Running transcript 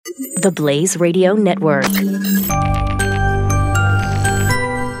The Blaze Radio Network.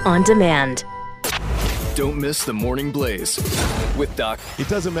 On demand. Don't miss the Morning Blaze with Doc. It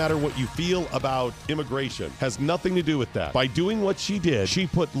doesn't matter what you feel about immigration. Has nothing to do with that. By doing what she did, she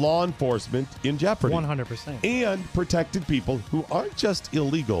put law enforcement in jeopardy. 100%. And protected people who aren't just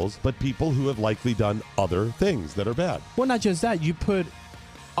illegals, but people who have likely done other things that are bad. Well, not just that. You put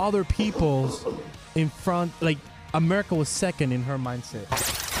other people's in front. Like, America was second in her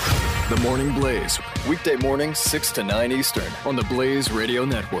mindset. The Morning Blaze. Weekday mornings, 6 to 9 Eastern on the Blaze Radio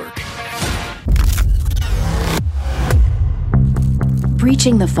Network.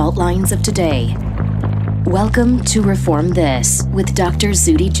 Breaching the fault lines of today. Welcome to Reform This with Dr.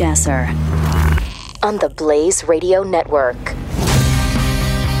 Zuhdi Jasser on the Blaze Radio Network.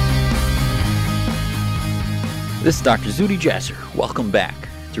 This is Dr. Zuhdi Jasser. Welcome back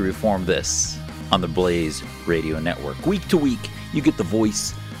to Reform This on the Blaze Radio Network. Week to week, you get the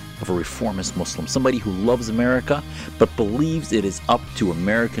voice of a reformist Muslim, somebody who loves America but believes it is up to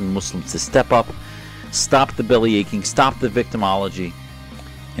American Muslims to step up, stop the belly aching, stop the victimology,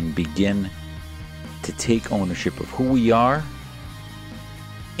 and begin to take ownership of who we are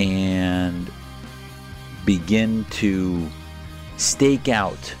and begin to stake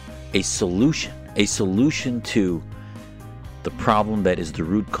out a solution to the problem that is the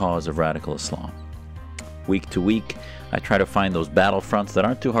root cause of radical Islam. Week to week, I try to find those battlefronts that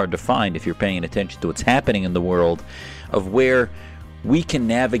aren't too hard to find if you're paying attention to what's happening in the world, of where we can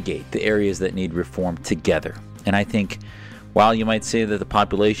navigate the areas that need reform together. And I think, while you might say that the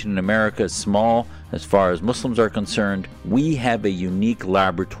population in America is small as far as Muslims are concerned, we have a unique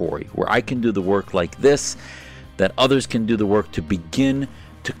laboratory where I can do the work like this, that others can do the work to begin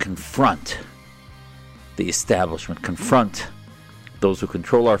to confront the establishment, confront those who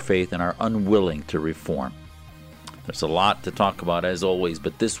control our faith and are unwilling to reform. There's a lot to talk about, as always,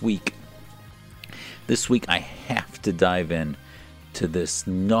 but this week I have to dive in to this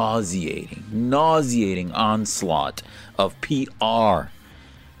nauseating onslaught of PR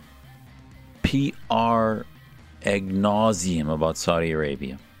ad nauseum about Saudi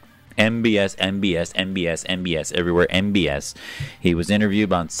Arabia. MBS, everywhere, MBS. He was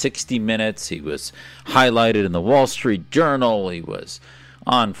interviewed on 60 Minutes. He was highlighted in the Wall Street Journal. He was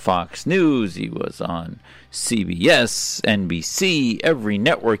on Fox News. He was on CBS, NBC, every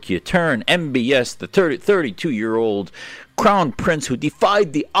network you turn. MBS, the 32-year-old crown prince who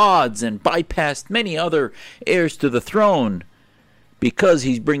defied the odds and bypassed many other heirs to the throne because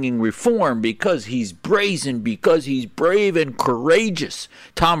he's bringing reform, because he's brazen, because he's brave and courageous.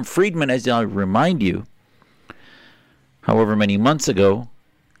 Tom Friedman, as I remind you, however many months ago,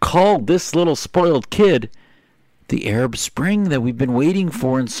 called this little spoiled kid the Arab Spring that we've been waiting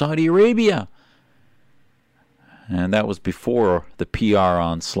for in Saudi Arabia. And that was before the PR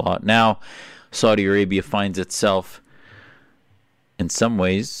onslaught. Now, Saudi Arabia finds itself, in some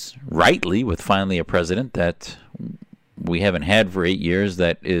ways, rightly, with finally a president that we haven't had for 8 years,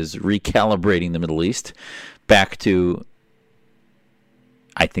 that is recalibrating the Middle East back to,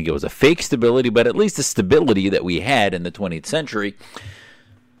 I think it was a fake stability, but at least the stability that we had in the 20th century.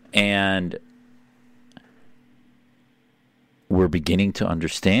 And we're beginning to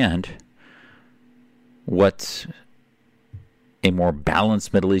understand what a more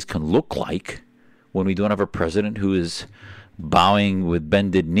balanced Middle East can look like when we don't have a president who is bowing with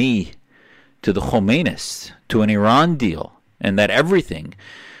bended knee to the Khomeinists, to an Iran deal, and that everything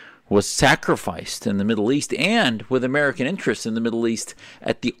was sacrificed in the Middle East and with American interests in the Middle East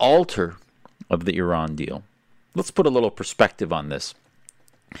at the altar of the Iran deal. Let's put a little perspective on this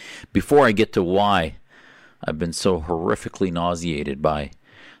before I get to why I've been so horrifically nauseated by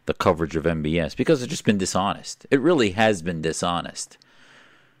the coverage of MBS, because it's just been dishonest. It really has been dishonest.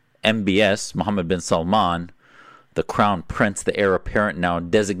 MBS, Mohammed bin Salman, the crown prince, the heir apparent now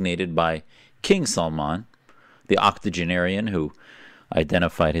designated by King Salman, the octogenarian who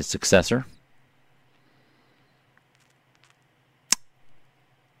identified his successor,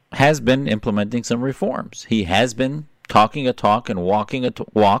 has been implementing some reforms. He has been talking a talk and walking a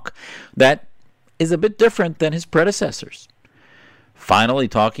walk that is a bit different than his predecessors. Finally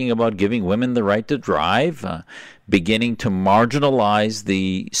talking about giving women the right to drive, beginning to marginalize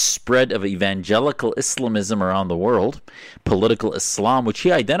the spread of evangelical Islamism around the world, political Islam, which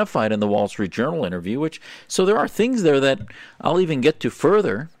he identified in the Wall Street Journal interview. So there are things there that I'll even get to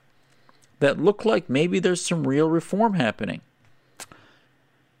further that look like maybe there's some real reform happening.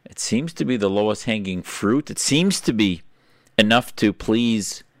 It seems to be the lowest hanging fruit. It seems to be enough to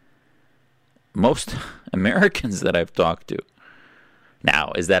please most Americans that I've talked to.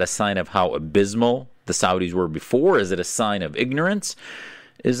 Now, is that a sign of how abysmal the Saudis were before? Is it a sign of ignorance?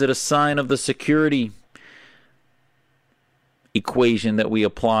 Is it a sign of the security equation that we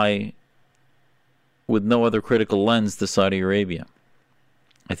apply with no other critical lens to Saudi Arabia?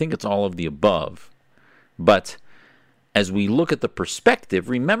 I think it's all of the above. But as we look at the perspective,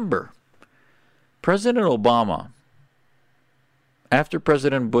 remember, President Obama, after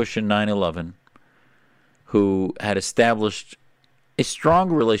President Bush in 9/11, who had established a strong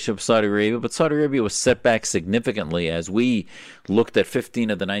relationship with Saudi Arabia, but Saudi Arabia was set back significantly as we looked at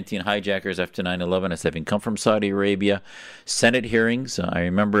 15 of the 19 hijackers after 9/11 as having come from Saudi Arabia. Senate hearings, I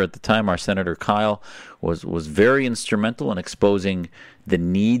remember at the time our Senator Kyle was very instrumental in exposing the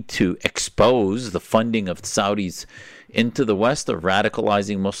need to expose the funding of Saudis into the West, of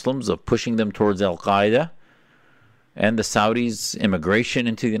radicalizing Muslims, of pushing them towards Al-Qaeda, and the Saudis' immigration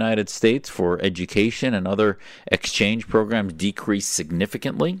into the United States for education and other exchange programs decreased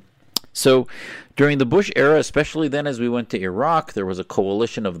significantly. So during the Bush era, especially then as we went to Iraq, there was a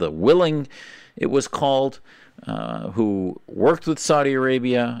coalition of the willing, it was called, who worked with Saudi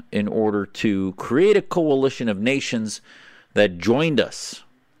Arabia in order to create a coalition of nations that joined us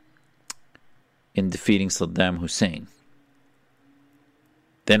in defeating Saddam Hussein.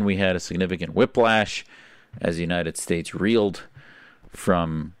 Then we had a significant whiplash as the United States reeled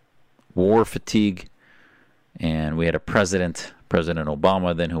from war fatigue, and we had a President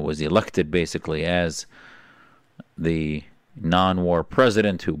Obama then, who was elected basically as the non-war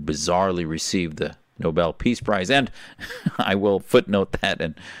president, who bizarrely received the Nobel Peace Prize. And I will footnote that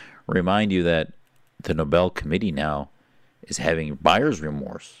and remind you that the Nobel Committee now is having buyer's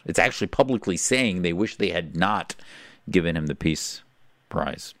remorse. It's actually publicly saying they wish they had not given him the Peace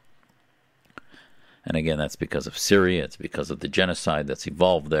Prize. And again, that's because of Syria. It's because of the genocide that's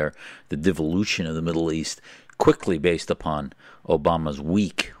evolved there, the devolution of the Middle East, quickly based upon Obama's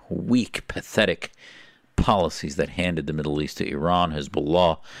weak, pathetic policies that handed the Middle East to Iran,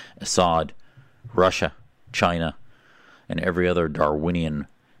 Hezbollah, Assad, Russia, China, and every other Darwinian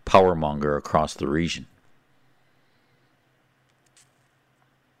powermonger across the region.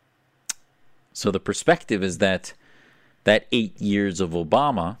 So the perspective is that 8 years of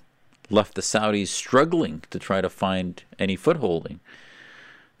Obama left the Saudis struggling to try to find any footholding.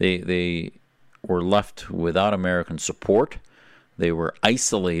 They were left without American support. They were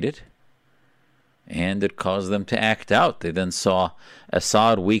isolated, and it caused them to act out. They then saw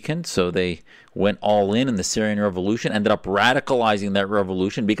Assad weakened, so they went all in the Syrian revolution, ended up radicalizing that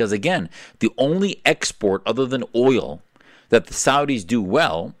revolution because, again, the only export other than oil that the Saudis do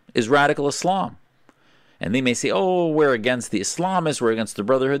well is radical Islam. And they may say, oh, we're against the Islamists, we're against the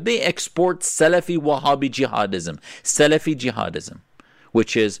Brotherhood. They export Salafi Wahhabi jihadism,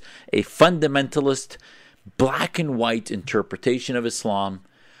 which is a fundamentalist, black and white interpretation of Islam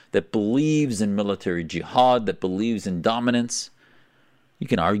that believes in military jihad, that believes in dominance. You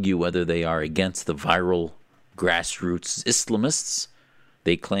can argue whether they are against the viral grassroots Islamists.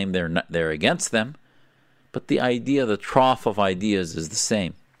 They claim they're against them. But the idea, the trough of ideas is the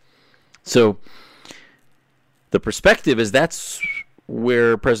same. So the perspective is that's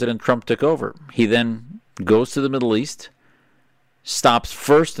where President Trump took over. He then goes to the Middle East, stops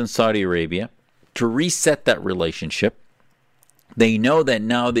first in Saudi Arabia to reset that relationship. They know that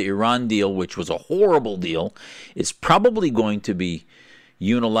now the Iran deal, which was a horrible deal, is probably going to be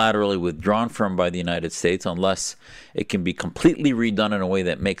unilaterally withdrawn from by the United States unless it can be completely redone in a way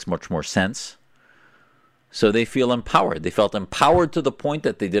that makes much more sense. So they feel empowered. They felt empowered to the point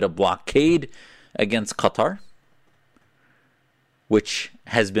that they did a blockade against Qatar, which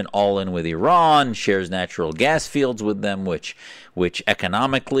has been all in with Iran, shares natural gas fields with them, which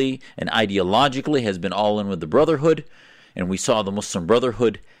economically and ideologically has been all in with the Brotherhood. And we saw the Muslim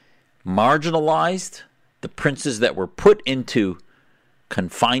Brotherhood marginalized. The princes that were put into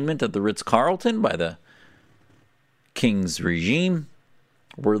confinement at the Ritz-Carlton by the king's regime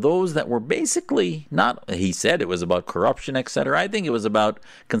were those that were basically not, he said it was about corruption, etc. I think it was about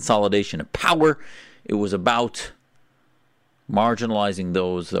consolidation of power. It was about marginalizing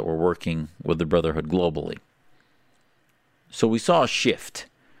those that were working with the Brotherhood globally. So we saw a shift.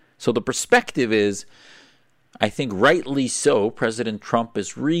 So the perspective is, I think rightly so, President Trump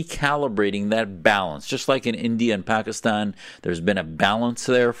is recalibrating that balance. Just like in India and Pakistan, there's been a balance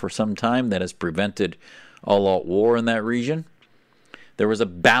there for some time that has prevented all-out war in that region. There was a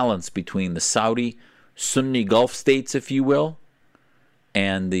balance between the Saudi Sunni Gulf states, if you will,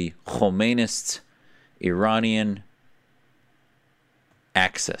 and the Khomeinists Iranian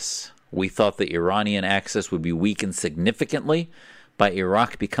axis. We thought the Iranian axis would be weakened significantly by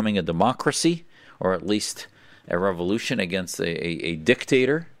Iraq becoming a democracy, or at least a revolution against a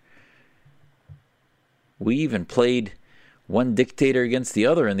dictator. We even played one dictator against the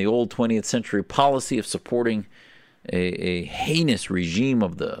other in the old 20th century policy of supporting a heinous regime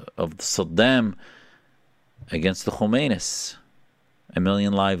of the Saddam against the Khomeinis. A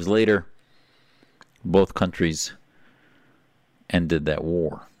million lives later, both countries ended that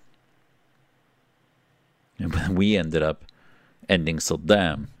war. And we ended up ending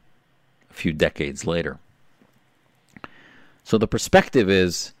Saddam a few decades later. So the perspective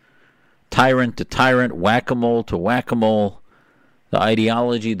is tyrant to tyrant, whack-a-mole to whack-a-mole. The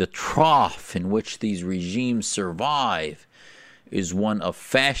ideology, the trough in which these regimes survive, is one of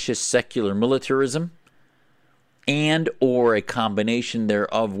fascist secular militarism and or a combination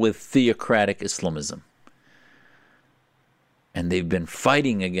thereof with theocratic Islamism. And they've been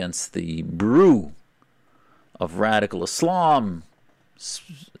fighting against the brew of radical Islam,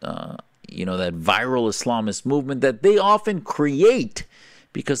 that viral Islamist movement that they often create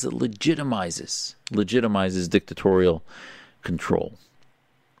because it legitimizes dictatorial control.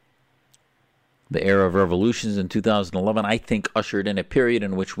 The era of revolutions in 2011, I think, ushered in a period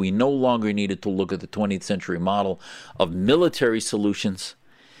in which we no longer needed to look at the 20th century model of military solutions,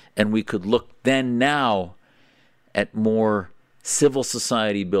 and we could look now at more civil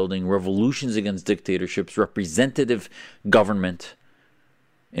society building, revolutions against dictatorships, representative government,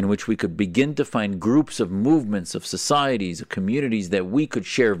 in which we could begin to find groups of movements, of societies, of communities that we could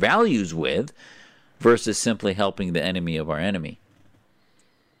share values with, versus simply helping the enemy of our enemy.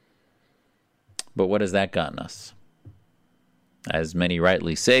 But what has that gotten us? As many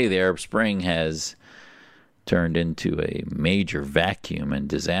rightly say, the Arab Spring has turned into a major vacuum and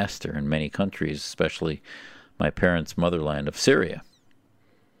disaster in many countries, especially my parents' motherland of Syria.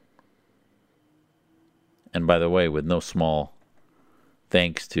 And by the way, with no small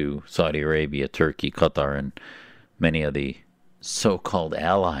thanks to Saudi Arabia, Turkey, Qatar, and many of the so-called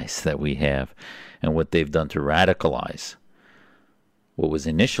allies that we have, and what they've done to radicalize what was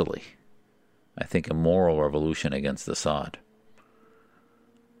initially, I think, a moral revolution against Assad.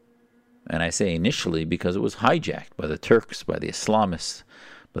 And I say initially because it was hijacked by the Turks, by the Islamists,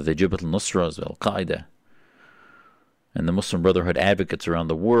 by the Jabhat al-Nusra, Al-Qaeda, and the Muslim Brotherhood advocates around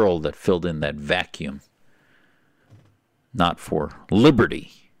the world that filled in that vacuum, not for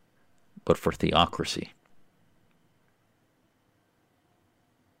liberty, but for theocracy.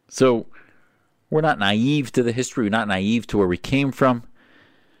 So we're not naive to the history, we're not naive to where we came from,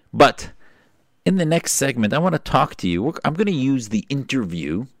 but in the next segment, I want to talk to you. I'm going to use the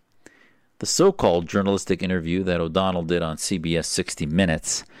interview, the so-called journalistic interview that O'Donnell did on CBS 60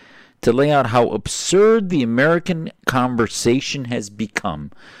 Minutes, to lay out how absurd the American conversation has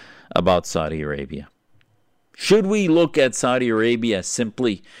become about Saudi Arabia. Should we look at Saudi Arabia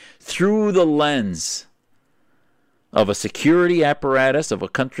simply through the lens of a security apparatus of a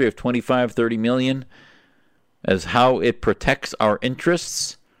country of 25, 30 million as how it protects our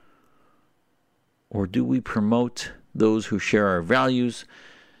interests? Or do we promote those who share our values,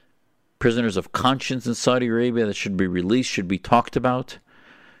 prisoners of conscience in Saudi Arabia that should be released, should be talked about,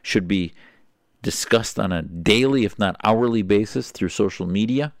 should be discussed on a daily, if not hourly basis through social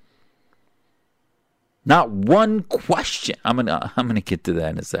media? Not one question. I'm gonna get to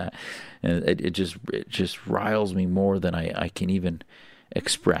that. Is that it just riles me more than I can even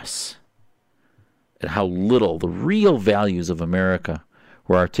express at how little the real values of America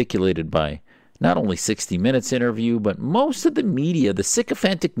were articulated by not only 60 Minutes interview, but most of the media, the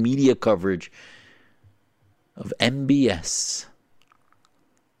sycophantic media coverage of MBS.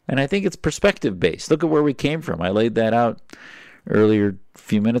 And I think it's perspective-based. Look at where we came from. I laid that out earlier a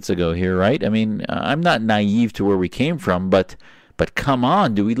few minutes ago here, right? I mean, I'm not naive to where we came from, but come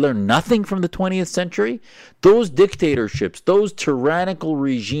on, do we learn nothing from the 20th century? Those dictatorships, those tyrannical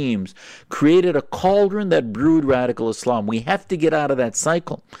regimes created a cauldron that brewed radical Islam. We have to get out of that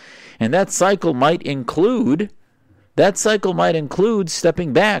cycle. And that cycle might include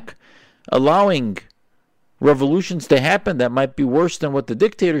stepping back, allowing revolutions to happen that might be worse than what the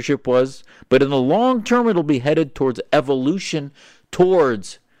dictatorship was, but in the long term it'll be headed towards evolution,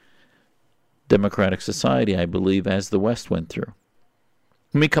 towards democratic society, I believe, as the West went through.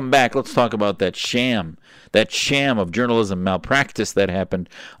 When we come back, let's talk about that sham of journalism malpractice that happened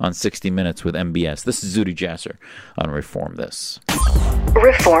on 60 Minutes with MBS. This is Zuhdi Jasser on Reform This.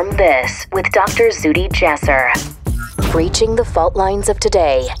 Reform This with Dr. Zuhdi Jasser. Breaching the fault lines of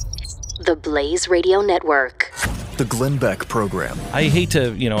today. The Blaze Radio Network. The Glenn Beck Program. I hate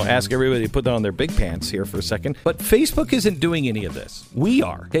to, ask everybody to put on their big pants here for a second, but Facebook isn't doing any of this. We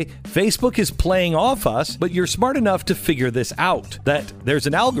are. Okay? Facebook is playing off us, but you're smart enough to figure this out, that there's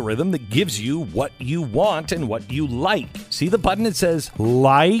an algorithm that gives you what you want and what you like. See the button that says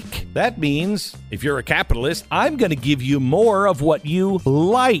like? That means if you're a capitalist, I'm going to give you more of what you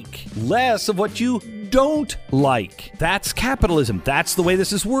like, less of what you don't like. That's capitalism. That's the way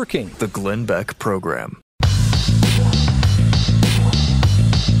this is working. The Glenn Beck Program.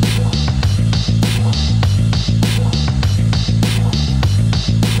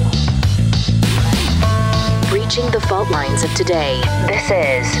 Reaching the fault lines of today. This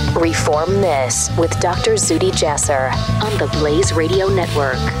is Reform This with Dr. Zuhdi Jasser on the Blaze Radio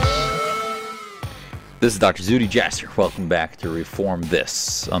Network. This is Dr. Zuhdi Jasser. Welcome back to Reform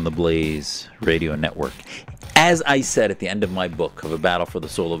This on the Blaze Radio Network. As I said at the end of my book, Of a Battle for the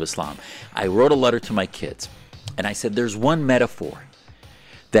Soul of Islam, I wrote a letter to my kids, and I said there's one metaphor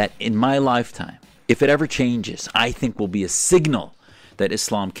that in my lifetime, if it ever changes, I think will be a signal that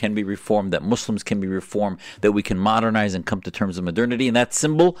Islam can be reformed, that Muslims can be reformed, that we can modernize and come to terms with modernity. And that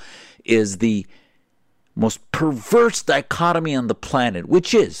symbol is the most perverse dichotomy on the planet,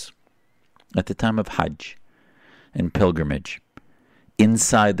 which is, at the time of Hajj and pilgrimage,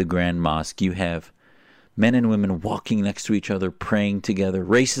 inside the Grand Mosque, you have men and women walking next to each other, praying together,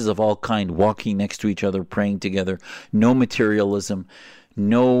 races of all kind walking next to each other, praying together, no materialism,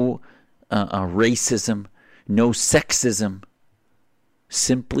 no racism, no sexism,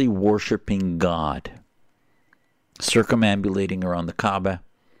 simply worshiping God, circumambulating around the Kaaba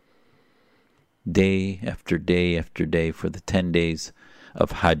day after day after day for the 10 days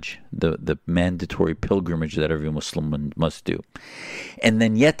of Hajj, the mandatory pilgrimage that every Muslim must do. And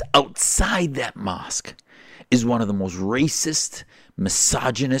then yet outside that mosque is one of the most racist,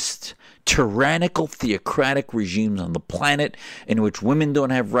 misogynist, tyrannical, theocratic regimes on the planet, in which women don't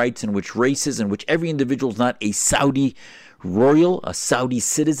have rights, in which races, in which every individual is not a Saudi royal, a Saudi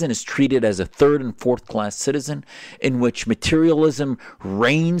citizen, is treated as a third and fourth class citizen, in which materialism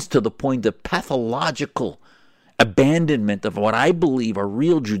reigns to the point of pathological abandonment of what I believe are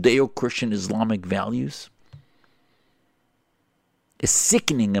real Judeo-Christian Islamic values. A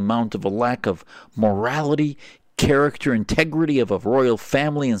sickening amount of a lack of morality, character, integrity of a royal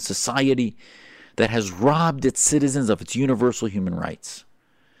family and society that has robbed its citizens of its universal human rights.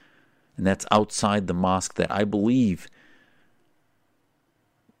 And that's outside the mosque that I believe,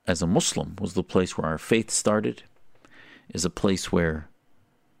 as a Muslim, was the place where our faith started, is a place where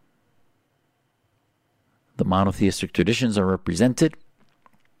the monotheistic traditions are represented.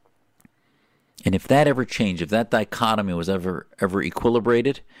 And if that ever changed, if that dichotomy was ever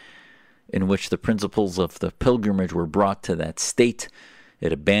equilibrated, in which the principles of the pilgrimage were brought to that state,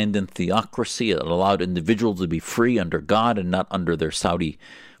 it abandoned theocracy, it allowed individuals to be free under God and not under their Saudi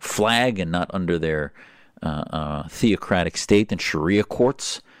flag and not under their theocratic state and Sharia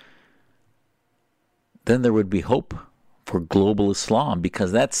courts, then there would be hope for global Islam,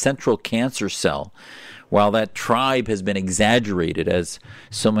 because that central cancer cell, while that tribe has been exaggerated, as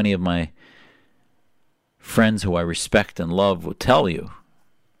so many of my friends who I respect and love will tell you,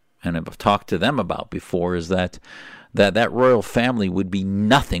 and I've talked to them about before, is that royal family would be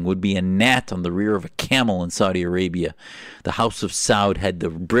nothing, would be a gnat on the rear of a camel in Saudi Arabia. The House of Saud had the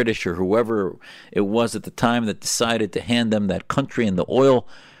British or whoever it was at the time that decided to hand them that country and the oil,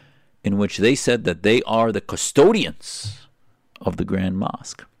 in which they said that they are the custodians of the Grand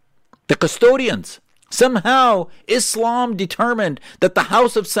Mosque. The custodians. Somehow Islam determined that the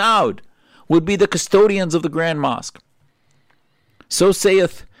House of Saud would be the custodians of the Grand Mosque. So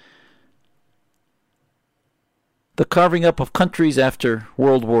saith the carving up of countries after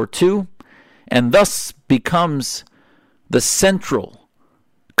World War II, and thus becomes the central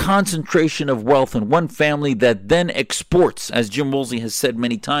concentration of wealth in one family that then exports, as Jim Woolsey has said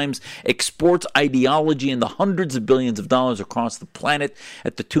many times, exports ideology in the hundreds of billions of dollars across the planet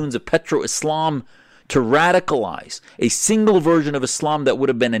at the tunes of petro-Islam to radicalize a single version of Islam that would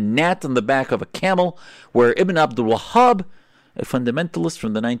have been a gnat on the back of a camel, where Ibn Abdul Wahhab, a fundamentalist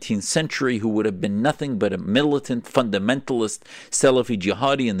from the 19th century who would have been nothing but a militant fundamentalist Salafi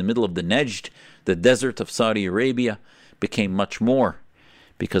jihadi in the middle of the Najd, the desert of Saudi Arabia, became much more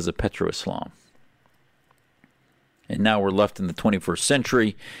because of petro-Islam. And now we're left in the 21st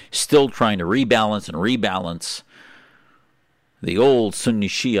century, still trying to rebalance the old Sunni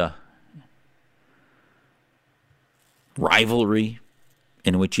Shia rivalry,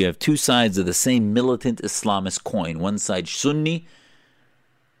 in which you have two sides of the same militant Islamist coin. One side Sunni,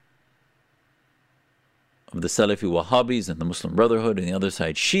 of the Salafi Wahhabis and the Muslim Brotherhood, and the other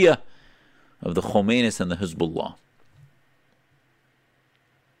side Shia, of the Khomeinis and the Hezbollah.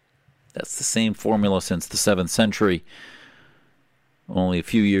 That's the same formula since the 7th century, only a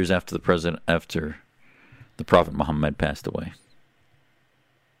few years after the Prophet Muhammad passed away.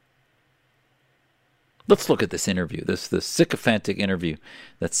 Let's look at this interview, this sycophantic interview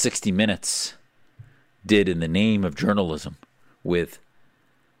that 60 Minutes did in the name of journalism with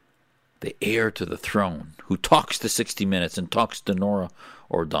the heir to the throne, who talks to 60 Minutes and talks to Norah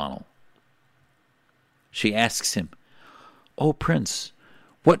O'Donnell. She asks him, "Oh, Prince,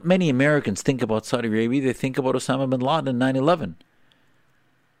 what many Americans think about Saudi Arabia, they think about Osama bin Laden and 9/11.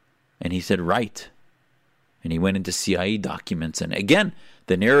 And he said, right. And he went into CIA documents. And again,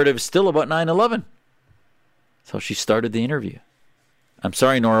 the narrative is still about 9/11. That's how she started the interview. I'm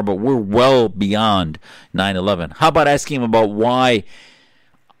sorry, Norah, but we're well beyond 9/11. How about asking him about why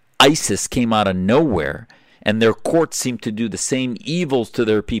ISIS came out of nowhere and their courts seem to do the same evils to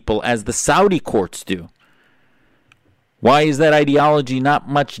their people as the Saudi courts do? Why is that ideology not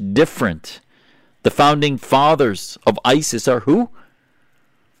much different? The founding fathers of ISIS are who?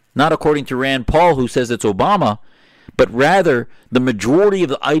 Not according to Rand Paul, who says it's Obama, but rather the majority of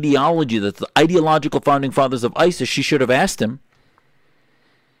the ideology, that the ideological founding fathers of ISIS, she should have asked him,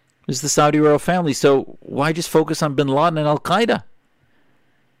 is the Saudi royal family. So why just focus on bin Laden and Al-Qaeda?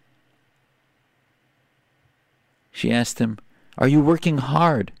 She asked him, are you working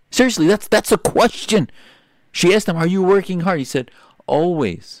hard? Seriously, that's a question. She asked him, are you working hard? He said,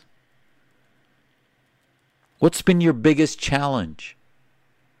 always. What's been your biggest challenge?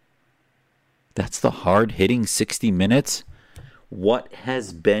 That's the hard-hitting 60 Minutes. What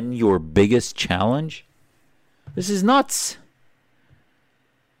has been your biggest challenge? This is nuts.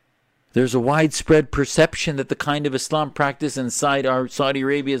 There's a widespread perception that the kind of Islam practice inside our Saudi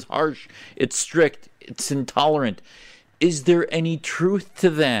Arabia is harsh, it's strict, it's intolerant. Is there any truth to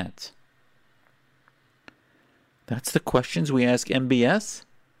that? That's the questions we ask MBS.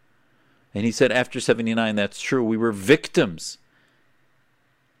 And he said, after 79, that's true. We were victims.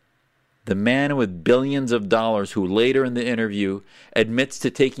 The man with billions of dollars who later in the interview admits to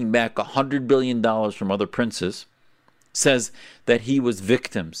taking back $100 billion from other princes says that he was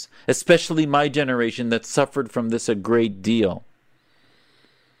victims, especially my generation that suffered from this a great deal.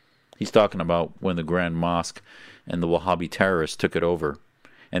 He's talking about when the Grand Mosque and the Wahhabi terrorists took it over,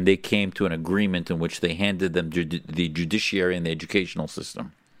 and they came to an agreement in which they handed them the judiciary and the educational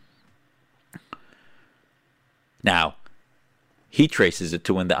system. Now, he traces it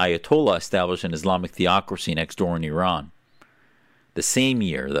to when the Ayatollah established an Islamic theocracy next door in Iran. The same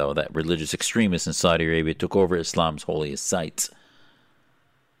year, though, that religious extremists in Saudi Arabia took over Islam's holiest sites.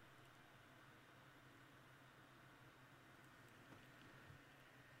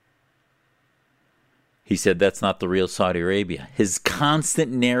 He said that's not the real Saudi Arabia. His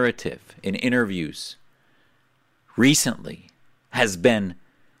constant narrative in interviews recently has been,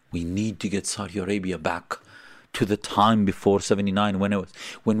 we need to get Saudi Arabia back to the time before 79,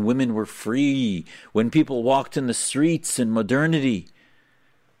 when women were free, when people walked in the streets in modernity.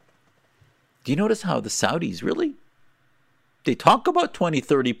 Do you notice how the Saudis really, they talk about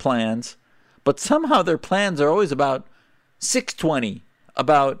 2030 plans, but somehow their plans are always about 620,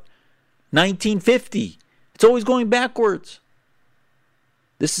 about 1950. It's always going backwards.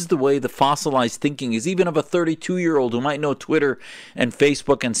 This is the way the fossilized thinking is, even of a 32-year-old who might know Twitter and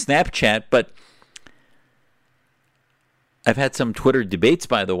Facebook and Snapchat, but I've had some Twitter debates,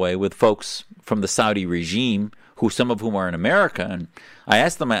 by the way, with folks from the Saudi regime, some of whom are in America, and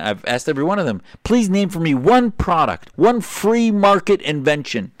I've asked every one of them, please name for me one product, one free market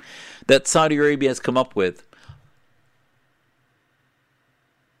invention that Saudi Arabia has come up with.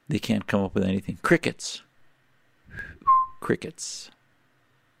 They can't come up with anything. Crickets.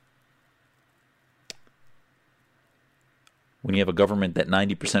 When you have a government that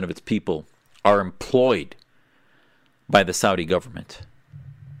 90% of its people are employed by the Saudi government,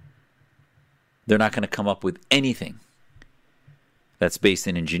 they're not going to come up with anything that's based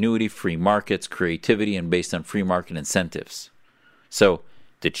in ingenuity, free markets, creativity, and based on free market incentives. So,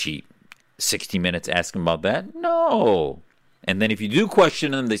 did 60 Minutes ask him about that? No. And then if you do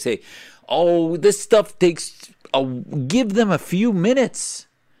question them, they say, oh, this stuff takes, give them a few minutes.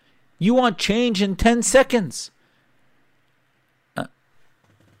 You want change in 10 seconds.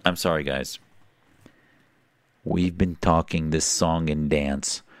 I'm sorry, guys. We've been talking this song and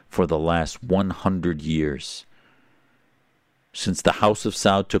dance for the last 100 years. Since the House of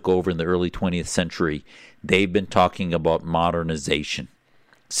Saud took over in the early 20th century, they've been talking about modernization.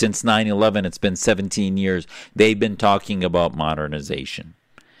 Since 9/11, it's been 17 years. They've been talking about modernization.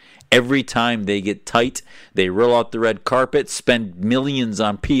 Every time they get tight, they roll out the red carpet, spend millions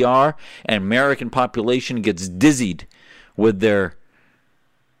on PR, and American population gets dizzied with their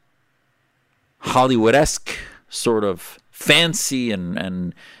Hollywood-esque sort of fancy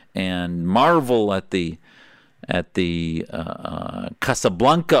and marvel at the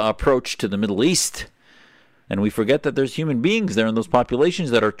Casablanca approach to the Middle East. And we forget that there's human beings there in those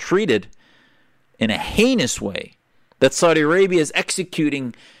populations that are treated in a heinous way. That Saudi Arabia is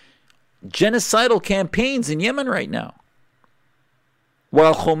executing genocidal campaigns in Yemen right now,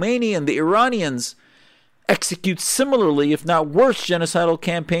 while Khomeini and the Iranians execute similarly, if not worse, genocidal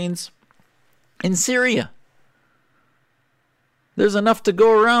campaigns in Syria. There's enough to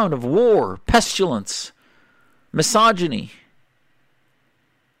go around of war, pestilence, misogyny.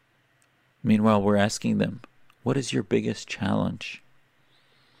 Meanwhile, we're asking them, what is your biggest challenge?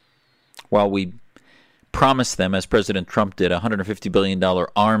 While we promise them, as President Trump did, a $150 billion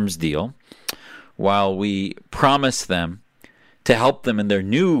arms deal, while we promise them to help them in their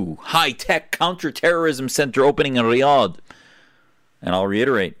new high-tech counterterrorism center opening in Riyadh. And I'll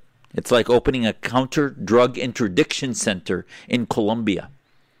reiterate, it's like opening a counter-drug interdiction center in Colombia.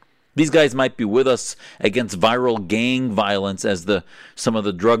 These guys might be with us against viral gang violence as some of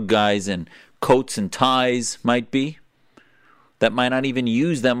the drug guys in coats and ties might be. That might not even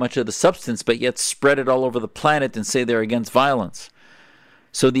use that much of the substance, but yet spread it all over the planet and say they're against violence.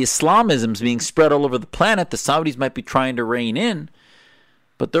 So the Islamism's being spread all over the planet. The Saudis might be trying to rein in,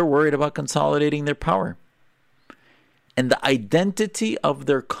 but they're worried about consolidating their power. And the identity of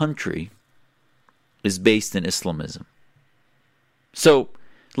their country is based in Islamism. So,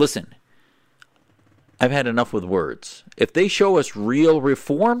 listen, I've had enough with words. If they show us real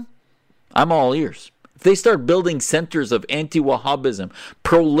reform, I'm all ears. If they start building centers of anti-Wahhabism,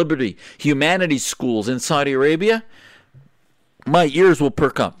 pro-liberty, humanities schools in Saudi Arabia, my ears will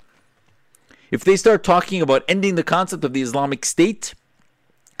perk up. If they start talking about ending the concept of the Islamic State,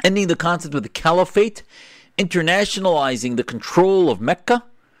 ending the concept of the Caliphate, internationalizing the control of Mecca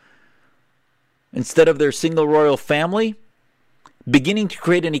instead of their single royal family, beginning to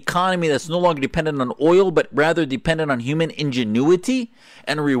create an economy that's no longer dependent on oil, but rather dependent on human ingenuity,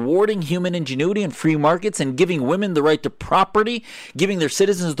 and rewarding human ingenuity and free markets, and giving women the right to property, giving their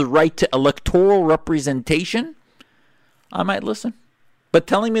citizens the right to electoral representation, I might listen. But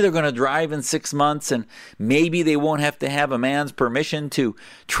telling me they're going to drive in 6 months and maybe they won't have to have a man's permission to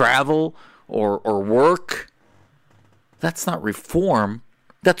travel or work, that's not reform.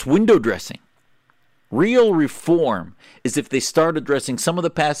 That's window dressing. Real reform is if they start addressing some of the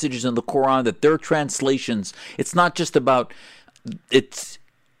passages in the Quran that their translations, it's not just about the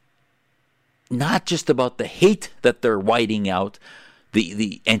hate that they're whiting out,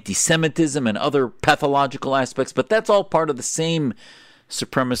 the anti-Semitism and other pathological aspects, but that's all part of the same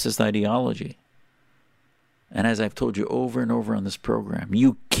supremacist ideology. And as I've told you over and over on this program,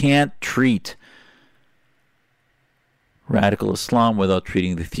 you can't treat radical Islam without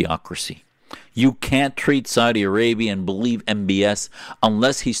treating the theocracy. You can't treat Saudi Arabia and believe MBS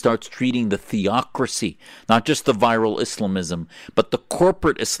unless he starts treating the theocracy, not just the viral Islamism, but the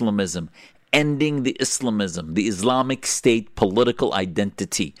corporate Islamism, ending the Islamism, the Islamic State political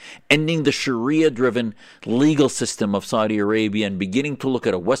identity, ending the Sharia-driven legal system of Saudi Arabia and beginning to look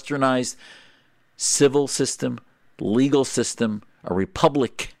at a westernized civil system, legal system, a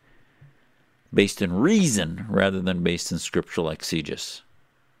republic based in reason rather than based in scriptural exegesis.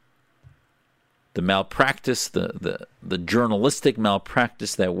 The malpractice, the journalistic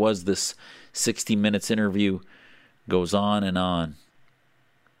malpractice that was this 60 Minutes interview goes on and on.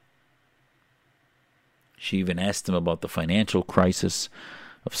 She even asked him about the financial crisis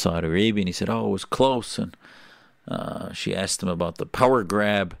of Saudi Arabia, and he said, oh, it was close. And she asked him about the power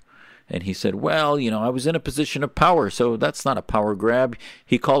grab, and he said, well, I was in a position of power, so that's not a power grab.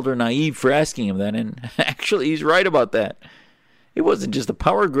 He called her naive for asking him that, and actually he's right about that. It wasn't just a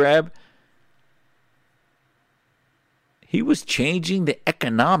power grab. He was changing the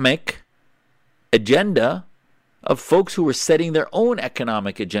economic agenda of folks who were setting their own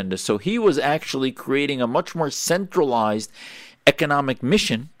economic agenda. So he was actually creating a much more centralized economic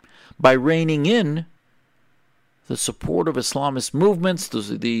mission by reining in the support of Islamist movements,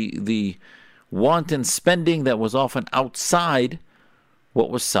 the wanton spending that was often outside what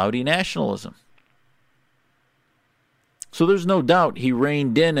was Saudi nationalism. So there's no doubt he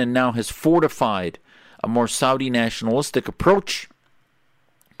reined in and now has fortified a more Saudi nationalistic approach.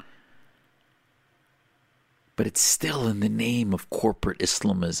 But it's still in the name of corporate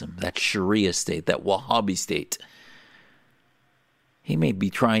Islamism, that Sharia state, that Wahhabi state. He may be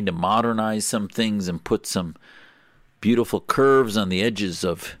trying to modernize some things and put some beautiful curves on the edges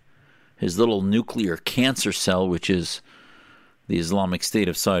of his little nuclear cancer cell, which is the Islamic State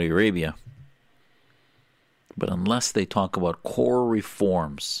of Saudi Arabia. But unless they talk about core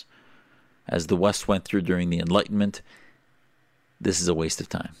reforms as the West went through during the Enlightenment, this is a waste of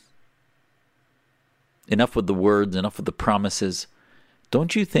time. Enough with the words, enough with the promises.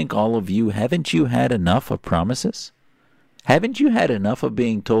 Don't you think, all of you, haven't you had enough of promises? Haven't you had enough of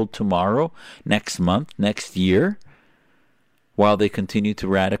being told tomorrow, next month, next year, while they continue to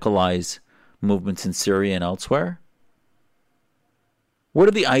radicalize movements in Syria and elsewhere? What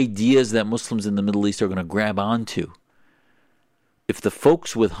are the ideas that Muslims in the Middle East are going to grab onto? If the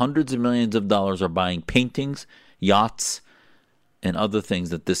folks with hundreds of millions of dollars are buying paintings, yachts, and other things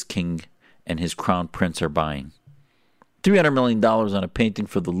that this king and his crown prince are buying, $300 million on a painting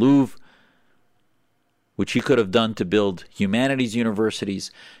for the Louvre, which he could have done to build humanities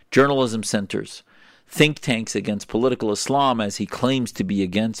universities, journalism centers, think tanks against political Islam, as he claims to be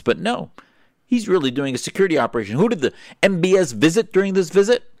against. But no, he's really doing a security operation. Who did the MBS visit during this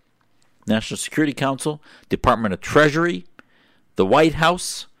visit? National Security Council, Department of Treasury, the White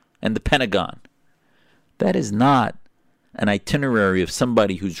House, and the Pentagon. That is not an itinerary of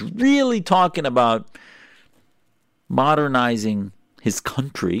somebody who's really talking about modernizing his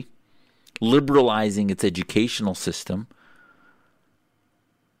country, liberalizing its educational system.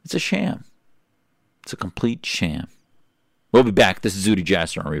 It's a sham. It's a complete sham. We'll be back. This is Zuhdi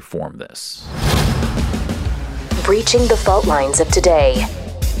Jasser on Reform This. Breaching the fault lines of today.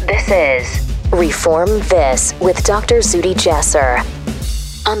 This is Reform This with Dr. Zuhdi Jasser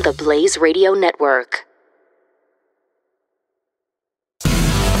on the Blaze Radio Network.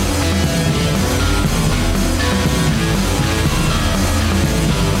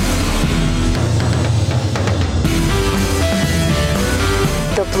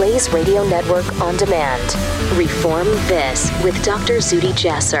 The Blaze Radio Network on demand. Reform This with Dr. Zuhdi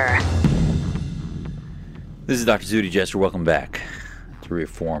Jasser. This is Dr. Zuhdi Jasser. Welcome back to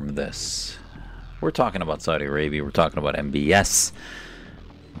Reform This. We're talking about Saudi Arabia. We're talking about MBS.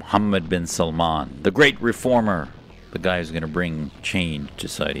 Mohammed bin Salman, the great reformer, the guy who's going to bring change to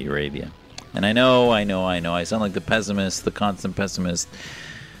Saudi Arabia. And I know. I sound like the pessimist, the constant pessimist,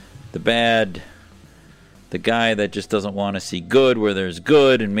 the bad, the guy that just doesn't want to see good where there's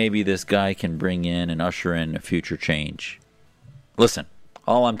good, and maybe this guy can bring in and usher in a future change. Listen,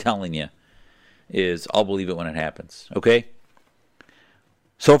 all I'm telling you is I'll believe it when it happens, okay?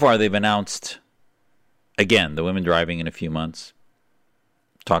 So far, they've announced, again, the women driving in a few months.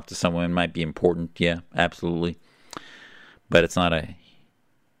 Talk to some women might be important, yeah, absolutely. But it's not a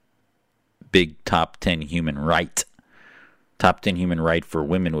big top 10 human right. Top 10 human right for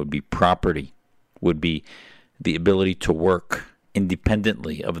women would be property, would be the ability to work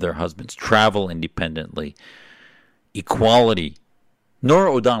independently of their husbands, travel independently, equality.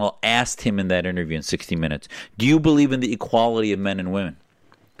 Norah O'Donnell asked him in that interview in 60 Minutes, do you believe in the equality of men and women?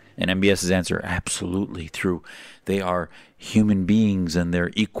 And MBS's answer, absolutely, they are human beings and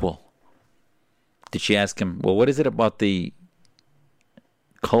they're equal. Did she ask him, well, what is it about the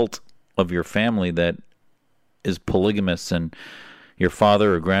cult of your family that is polygamous, and your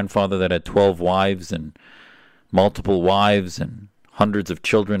father or grandfather that had 12 wives and multiple wives and hundreds of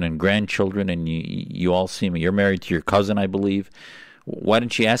children and grandchildren, and you all seem, you're married to your cousin, I believe. Why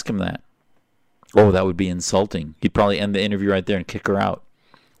didn't she ask him that? Oh, that would be insulting. He'd probably end the interview right there and kick her out.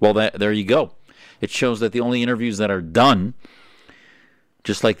 Well, there you go. It shows that the only interviews that are done,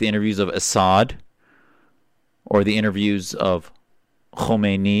 just like the interviews of Assad or the interviews of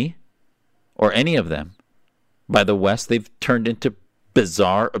Khomeini or any of them by the West, they've turned into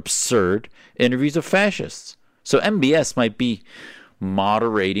bizarre, absurd interviews of fascists. So MBS might be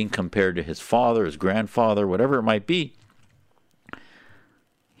moderating compared to his father, his grandfather, whatever it might be.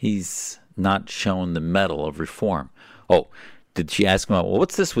 He's not shown the mettle of reform. Oh, did she ask him, well,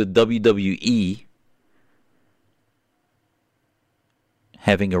 what's this with WWE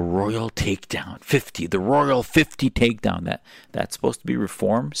having a royal takedown, 50, the royal 50 takedown? That's supposed to be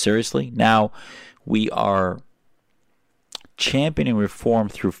reform? Seriously? Now we are championing reform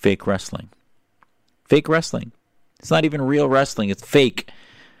through fake wrestling. Fake wrestling. It's not even real wrestling. It's fake.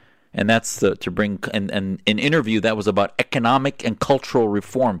 And that's to bring an interview that was about economic and cultural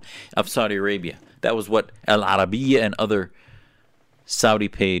reform of Saudi Arabia. That was what Al Arabiya and other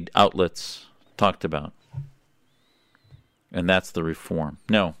Saudi-paid outlets talked about. And that's the reform.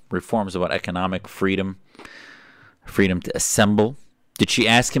 No, reform is about economic freedom, freedom to assemble. Did she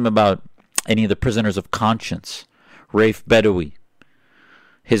ask him about any of the prisoners of conscience? Raif Badawi,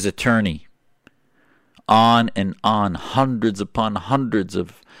 his attorney, on and on, hundreds upon hundreds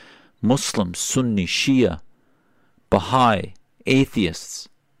of Muslims, Sunni, Shia, Baha'i, atheists,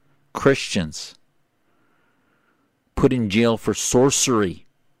 Christians, put in jail for sorcery,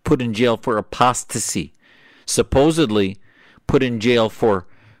 put in jail for apostasy, supposedly put in jail for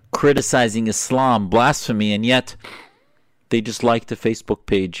criticizing Islam, blasphemy, and yet they just liked a Facebook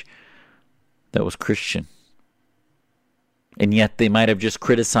page that was Christian. And yet they might have just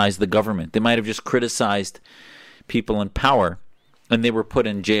criticized the government. They might have just criticized people in power, and they were put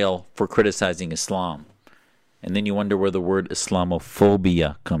in jail for criticizing Islam. And then you wonder where the word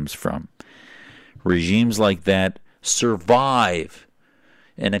Islamophobia comes from. Regimes like that survive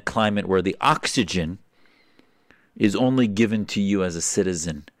in a climate where the oxygen is only given to you as a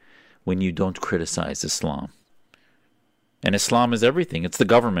citizen when you don't criticize Islam. And Islam is everything. It's the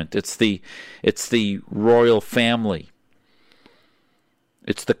government. It's the royal family.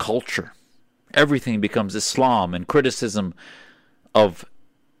 It's the culture. Everything becomes Islam, and criticism of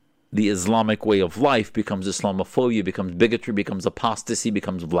the Islamic way of life becomes Islamophobia, becomes bigotry, becomes apostasy,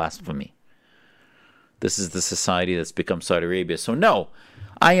 becomes blasphemy. This is the society that's become Saudi Arabia. So no,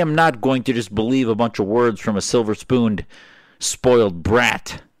 I am not going to just believe a bunch of words from a silver-spooned, spoiled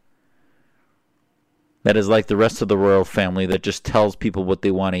brat that is like the rest of the royal family that just tells people what they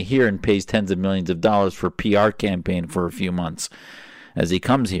want to hear and pays tens of millions of dollars for a PR campaign for a few months as he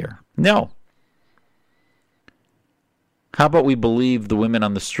comes here. No. How about we believe the women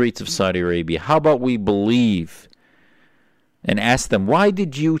on the streets of Saudi Arabia? How about we believe and ask them, why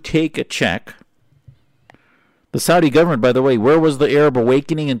did you take a check? The Saudi government, by the way, where was the Arab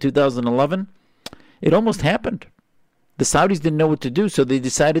awakening in 2011? It almost happened. The Saudis didn't know what to do, so they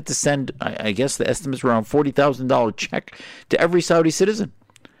decided to send, I guess the estimates were around $40,000 check to every Saudi citizen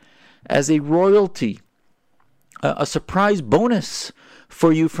as a royalty, a surprise bonus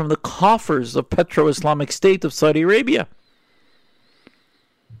for you from the coffers of Petro-Islamic State of Saudi Arabia.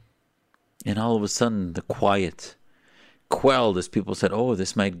 And all of a sudden, the quiet quelled as people said, oh,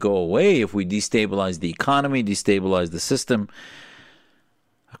 this might go away if we destabilize the economy, destabilize the system.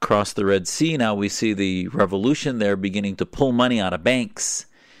 Across the Red Sea, now we see the revolution there beginning to pull money out of banks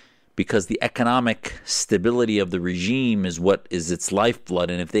because the economic stability of the regime is what is its lifeblood.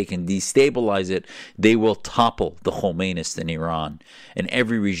 And if they can destabilize it, they will topple the Khomeinists in Iran. And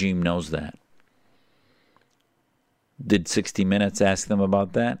every regime knows that. Did 60 Minutes ask them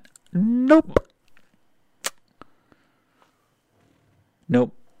about that? Nope.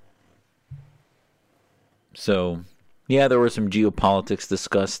 Nope. So, yeah, there were some geopolitics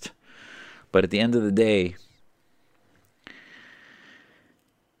discussed, but at the end of the day,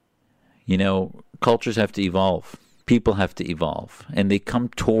 you know, cultures have to evolve. People have to evolve, and they come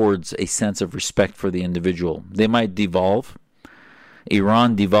towards a sense of respect for the individual. They might devolve.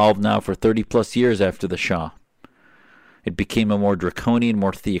 Iran devolved now for 30 plus years after the Shah. It became a more draconian,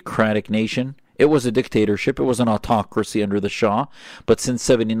 more theocratic nation. It was a dictatorship. It was an autocracy under the Shah. But since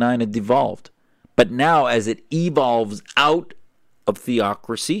 79, it devolved. But now, as it evolves out of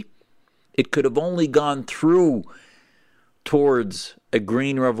theocracy, it could have only gone through towards a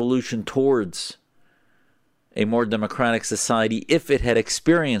green revolution, towards a more democratic society, if it had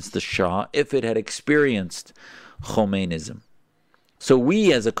experienced the Shah, if it had experienced Khomeinism. So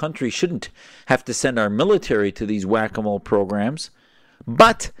we as a country shouldn't have to send our military to these whack-a-mole programs,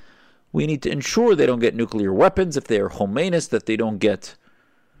 but we need to ensure they don't get nuclear weapons if they are Khomeinists, that they don't get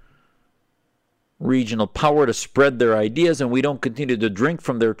regional power to spread their ideas, and we don't continue to drink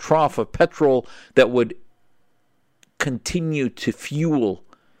from their trough of petrol that would continue to fuel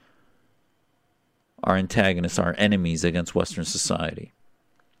our antagonists, our enemies against Western society.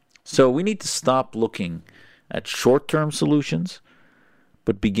 So we need to stop looking at short-term solutions,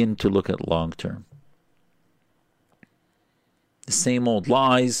 but begin to look at long-term. The same old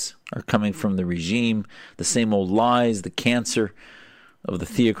lies are coming from the regime. The same old lies, the cancer of the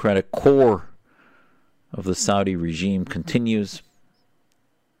theocratic core of the Saudi regime continues.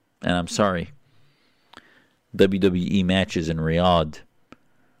 And I'm sorry, WWE matches in Riyadh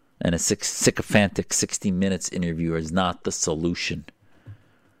and a sycophantic 60 Minutes interview is not the solution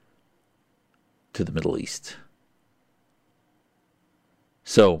to the Middle East.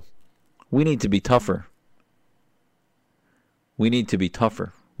 So, we need to be tougher. We need to be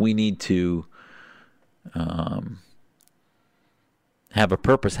tougher. We need to have a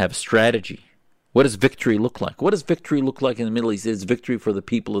purpose, have a strategy. What does victory look like? What does victory look like in the Middle East? It's victory for the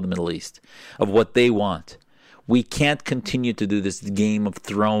people of the Middle East, of what they want. We can't continue to do this Game of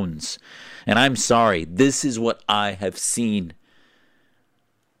Thrones. And I'm sorry, this is what I have seen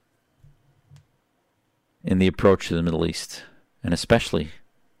in the approach to the Middle East. And especially,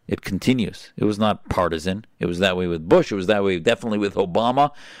 it continues. It was not partisan. It was that way with Bush. It was that way definitely with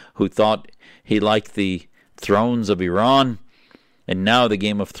Obama, who thought he liked the thrones of Iran. And now the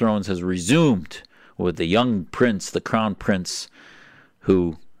Game of Thrones has resumed with the young prince, the crown prince,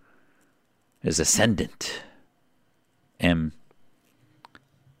 who is ascendant.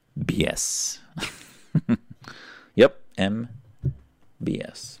 MBS. Yep,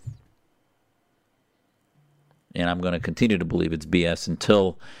 MBS. And I'm going to continue to believe it's BS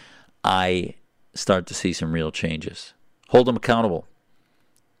until I start to see some real changes. Hold them accountable.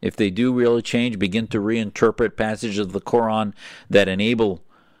 If they do really change, begin to reinterpret passages of the Quran that enable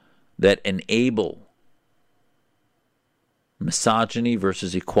misogyny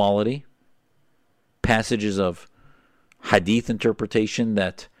versus equality, passages of hadith interpretation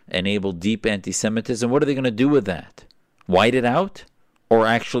that enable deep anti-Semitism. What are they going to do with that? White it out or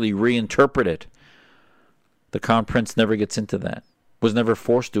actually reinterpret it? The Crown Prince never gets into that. Was never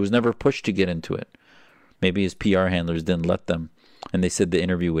forced to, was never pushed to get into it. Maybe his PR handlers didn't let them, and they said the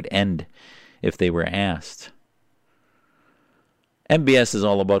interview would end if they were asked. MBS is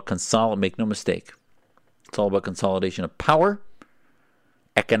all about make no mistake. It's all about consolidation of power,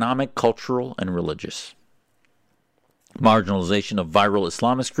 economic, cultural, and religious. Marginalization of viral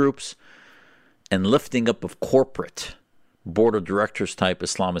Islamist groups, and lifting up of corporate board of directors type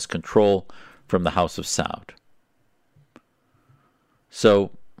Islamist control from the House of Saud.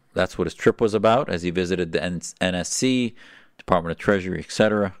 So that's what his trip was about as he visited the NSC, Department of Treasury,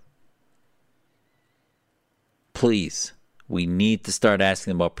 etc. Please, we need to start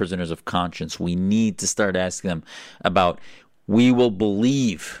asking them about prisoners of conscience. We need to start asking them about, we will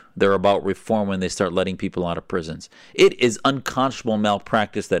believe they're about reform when they start letting people out of prisons. It is unconscionable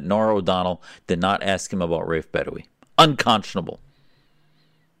malpractice that Norah O'Donnell did not ask him about Raif Badawi. Unconscionable.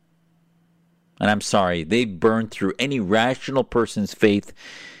 And I'm sorry, they burned through any rational person's faith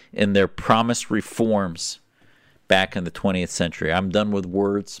in their promised reforms back in the 20th century. I'm done with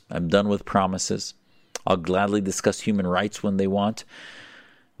words. I'm done with promises. I'll gladly discuss human rights when they want.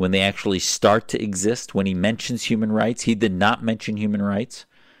 When they actually start to exist, when he mentions human rights, he did not mention human rights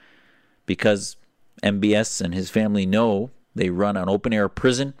because MBS and his family know they run an open-air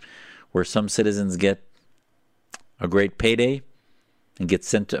prison where some citizens get a great payday and get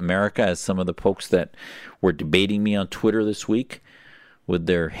sent to America, as some of the folks that were debating me on Twitter this week with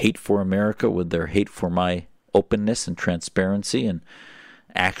their hate for America, with their hate for my openness and transparency. And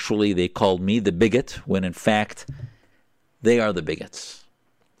actually, they called me the bigot when, in fact, they are the bigots.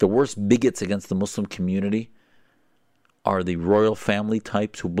 The worst bigots against the Muslim community are the royal family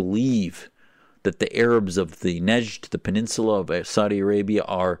types who believe that the Arabs of the Najd, the peninsula of Saudi Arabia,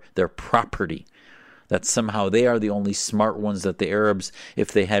 are their property. That somehow they are the only smart ones, that the Arabs,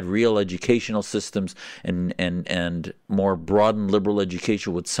 if they had real educational systems and more broadened liberal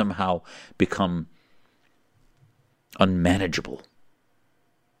education, would somehow become unmanageable.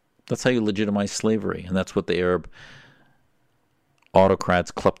 That's how you legitimize slavery, and that's what the Arab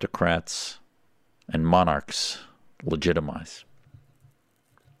autocrats, kleptocrats, and monarchs legitimize.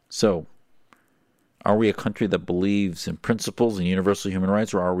 So, are we a country that believes in principles and universal human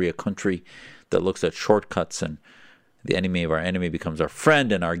rights, or are we a country that looks at shortcuts and the enemy of our enemy becomes our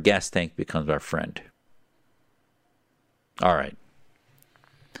friend and our gas tank becomes our friend? All right.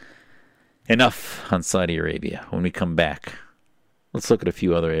 Enough on Saudi Arabia. When we come back, let's look at a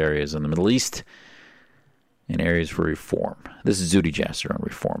few other areas in the Middle East and areas for reform. This is Zuhdi Jasser on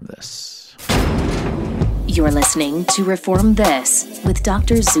Reform This. You're listening to Reform This with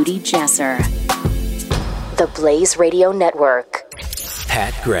Dr. Zuhdi Jasser. The Blaze Radio Network.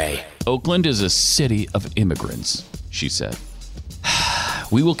 Pat Gray. Oakland is a city of immigrants, she said.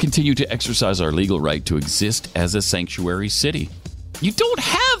 We will continue to exercise our legal right to exist as a sanctuary city. You don't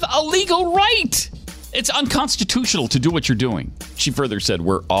have a legal right! It's unconstitutional to do what you're doing. She further said,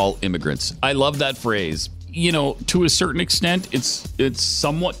 we're all immigrants. I love that phrase. You know, to a certain extent, it's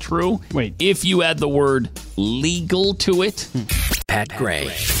somewhat true. Wait. If you add the word legal to it. Pat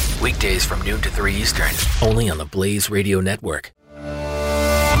Gray. Weekdays from noon to 3 Eastern. Only on the Blaze Radio Network.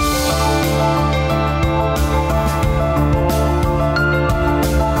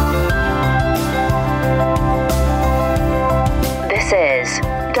 This is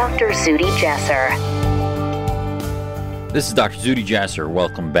Dr. Zuhdi Jasser. This is Dr. Zuhdi Jasser.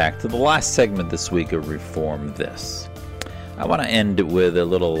 Welcome back to the last segment this week of Reform This. I want to end with a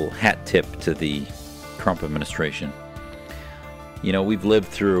little hat tip to the Trump administration. You know, we've lived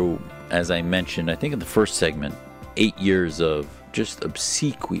through, as I mentioned, I think in the first segment, 8 years of just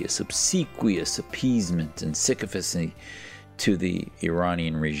obsequious appeasement and sycophancy to the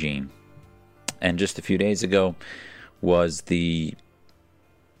Iranian regime. And just a few days ago was the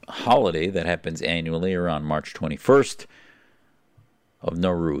holiday that happens annually around March 21st of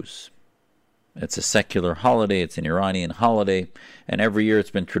Nowruz. It's a secular holiday, it's an Iranian holiday, and every year it's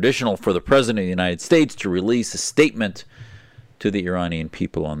been traditional for the President of the United States to release a statement to the Iranian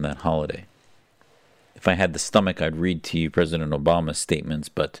people on that holiday. If I had the stomach, I'd read to you President Obama's statements,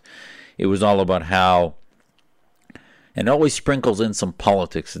 but it was all about how, and it always sprinkles in some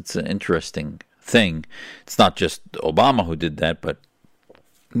politics. It's an interesting thing. It's not just Obama who did that, but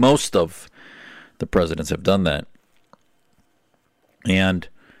most of the presidents have done that. And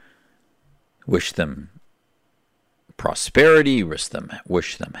wish them prosperity, wish them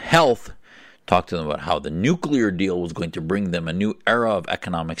health, talk to them about how the nuclear deal was going to bring them a new era of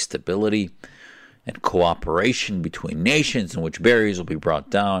economic stability and cooperation between nations in which barriers will be brought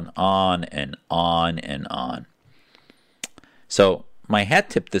down, on and on and on. So my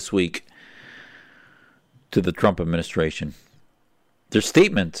hat tip this week to the Trump administration. Their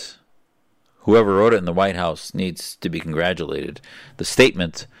statement, whoever wrote it in the White House needs to be congratulated. The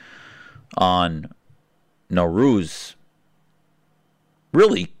statement on Nowruz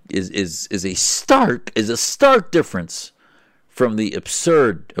really is a stark difference from the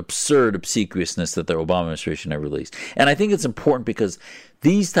absurd obsequiousness that the Obama administration had released. And I think it's important because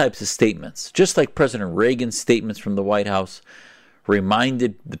these types of statements, just like President Reagan's statements from the White House,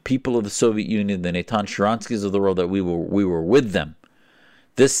 reminded the people of the Soviet Union, the Natan Sharonskys of the world, that we were with them.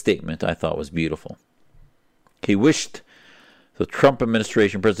 This statement, I thought, was beautiful. He wished the Trump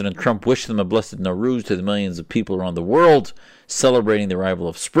administration, President Trump, wished them a blessed Nowruz to the millions of people around the world celebrating the arrival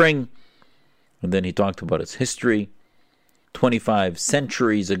of spring. And then he talked about its history. 25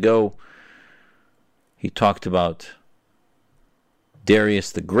 centuries ago, he talked about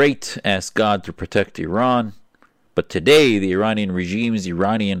Darius the Great asked God to protect Iran. But today, the Iranian regime's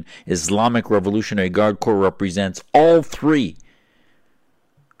Iranian Islamic Revolutionary Guard Corps represents all three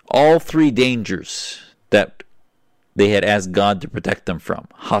dangers that they had asked God to protect them from: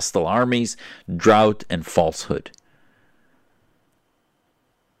 hostile armies, drought, and falsehood.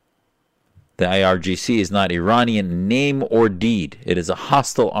 The IRGC is not Iranian in name or deed. It is a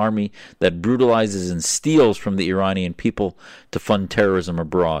hostile army that brutalizes and steals from the Iranian people to fund terrorism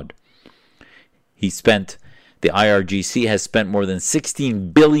abroad. The IRGC has spent more than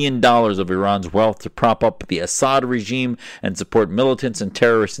 $16 billion of Iran's wealth to prop up the Assad regime and support militants and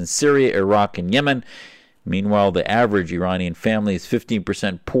terrorists in Syria, Iraq, and Yemen. Meanwhile, the average Iranian family is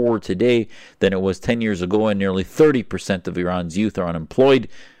 15% poorer today than it was 10 years ago, and nearly 30% of Iran's youth are unemployed.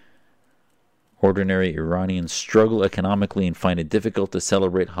 Ordinary Iranians struggle economically and find it difficult to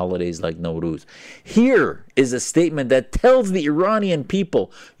celebrate holidays like Nowruz. Here is a statement that tells the Iranian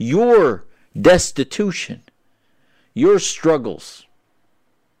people your destitution, your struggles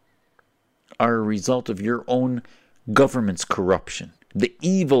are a result of your own government's corruption. The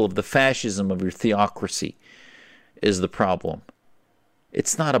evil of the fascism of your theocracy is the problem.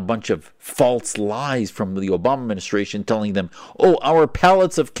 It's not a bunch of false lies from the Obama administration telling them, oh, our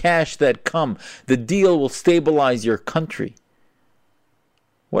pallets of cash that come, the deal will stabilize your country.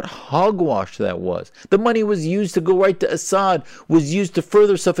 What hogwash that was. The money was used to go right to Assad, was used to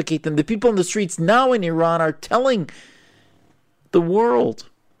further suffocate them. The people in the streets now in Iran are telling the world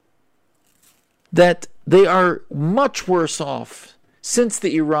that they are much worse off since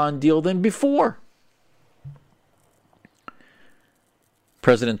the Iran deal than before.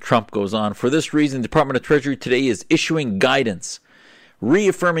 President Trump goes on, for this reason, the Department of Treasury today is issuing guidance,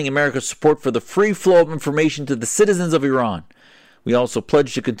 reaffirming America's support for the free flow of information to the citizens of Iran. We also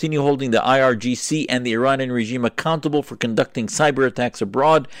pledge to continue holding the IRGC and the Iranian regime accountable for conducting cyber attacks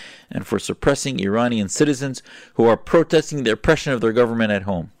abroad and for suppressing Iranian citizens who are protesting the oppression of their government at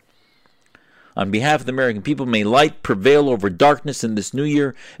home. On behalf of the American people, may light prevail over darkness in this new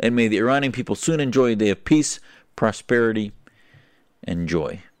year, and may the Iranian people soon enjoy a day of peace, prosperity, and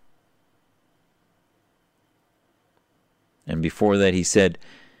joy. And before that he said,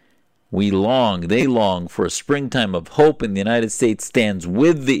 they long for a springtime of hope, and the United States stands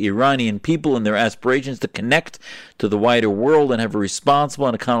with the Iranian people in their aspirations to connect to the wider world and have a responsible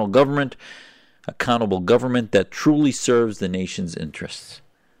and accountable government that truly serves the nation's interests.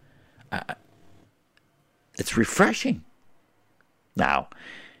 It's refreshing. Now,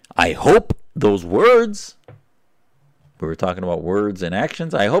 I hope those words, we were talking about words and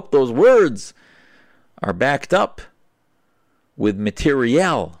actions, I hope those words are backed up with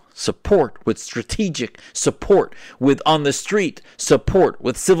material support, with strategic support, with on the street support,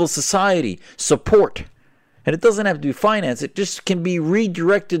 with civil society support. And it doesn't have to be finance. It just can be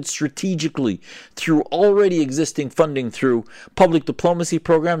redirected strategically through already existing funding through public diplomacy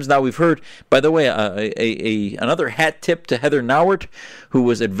programs. Now we've heard, by the way, another hat tip to Heather Nauert, who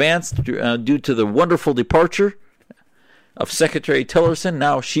was advanced due to the wonderful departure of Secretary Tillerson.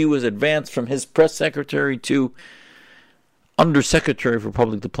 Now she was advanced from his press secretary to Undersecretary for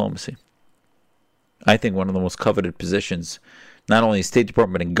Public Diplomacy. I think one of the most coveted positions, not only in State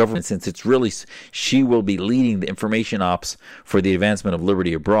Department but in government, since it's really, she will be leading the information ops for the advancement of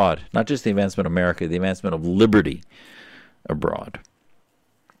liberty abroad. Not just the advancement of America, the advancement of liberty abroad.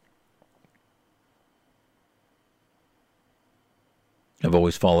 I've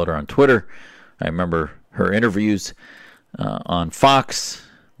always followed her on Twitter. I remember her interviews on Fox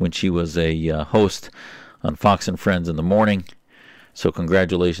when she was a host on Fox and Friends in the morning. So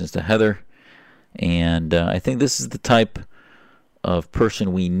congratulations to Heather. And I think this is the type of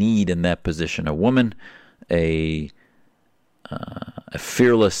person we need in that position. A woman, a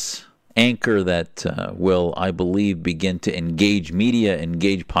fearless anchor that will, I believe, begin to engage media,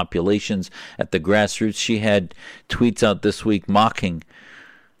 engage populations at the grassroots. She had tweets out this week mocking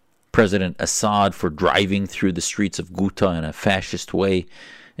President Assad for driving through the streets of Ghouta in a fascist way,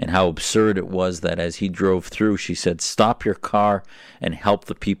 and how absurd it was that as he drove through, she said, "Stop your car and help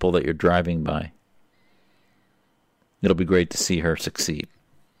the people that you're driving by." It'll be great to see her succeed.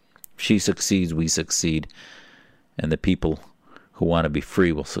 If she succeeds, we succeed, and the people who want to be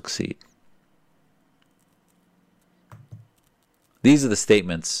free will succeed. These are the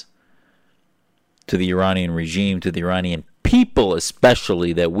statements to the Iranian regime, to the Iranian people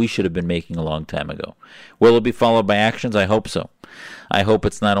especially, that we should have been making a long time ago. Will it be followed by actions? I hope so. I hope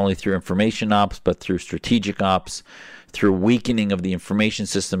it's not only through information ops, but through strategic ops, through weakening of the information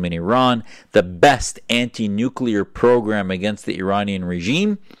system in Iran. The best anti-nuclear program against the Iranian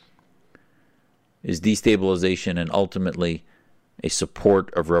regime is destabilization and ultimately a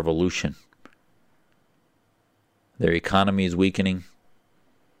support of revolution. Their economy is weakening,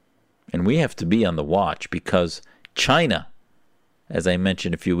 and we have to be on the watch because China, as I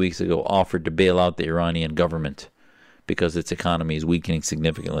mentioned a few weeks ago, offered to bail out the Iranian government because its economy is weakening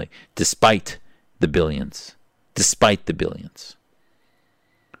significantly, despite the billions. Despite the billions.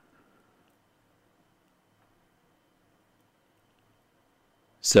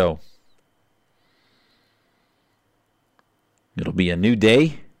 So, it'll be a new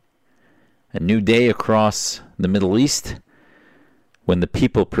day across the Middle East when the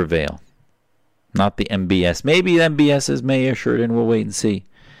people prevail, not the MBS. Maybe the MBS is may usher it in, we'll wait and see.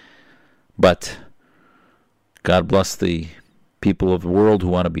 But God bless the people of the world who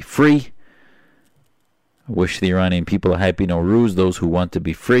want to be free. I wish the Iranian people a happy Nowruz, those who want to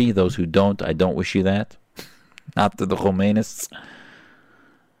be free. Those who don't, I don't wish you that. Not to the Khomeinists.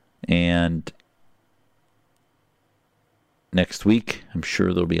 And next week, I'm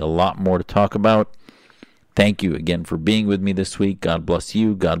sure there'll be a lot more to talk about. Thank you again for being with me this week. God bless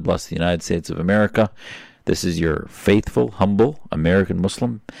you. God bless the United States of America. This is your faithful, humble American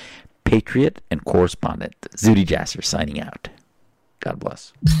Muslim patriot and correspondent, Zuhdi Jasser, signing out. God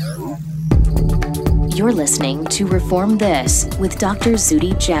bless. You're listening to Reform This with Dr.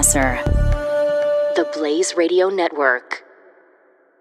 Zuhdi Jasser. The Blaze Radio Network.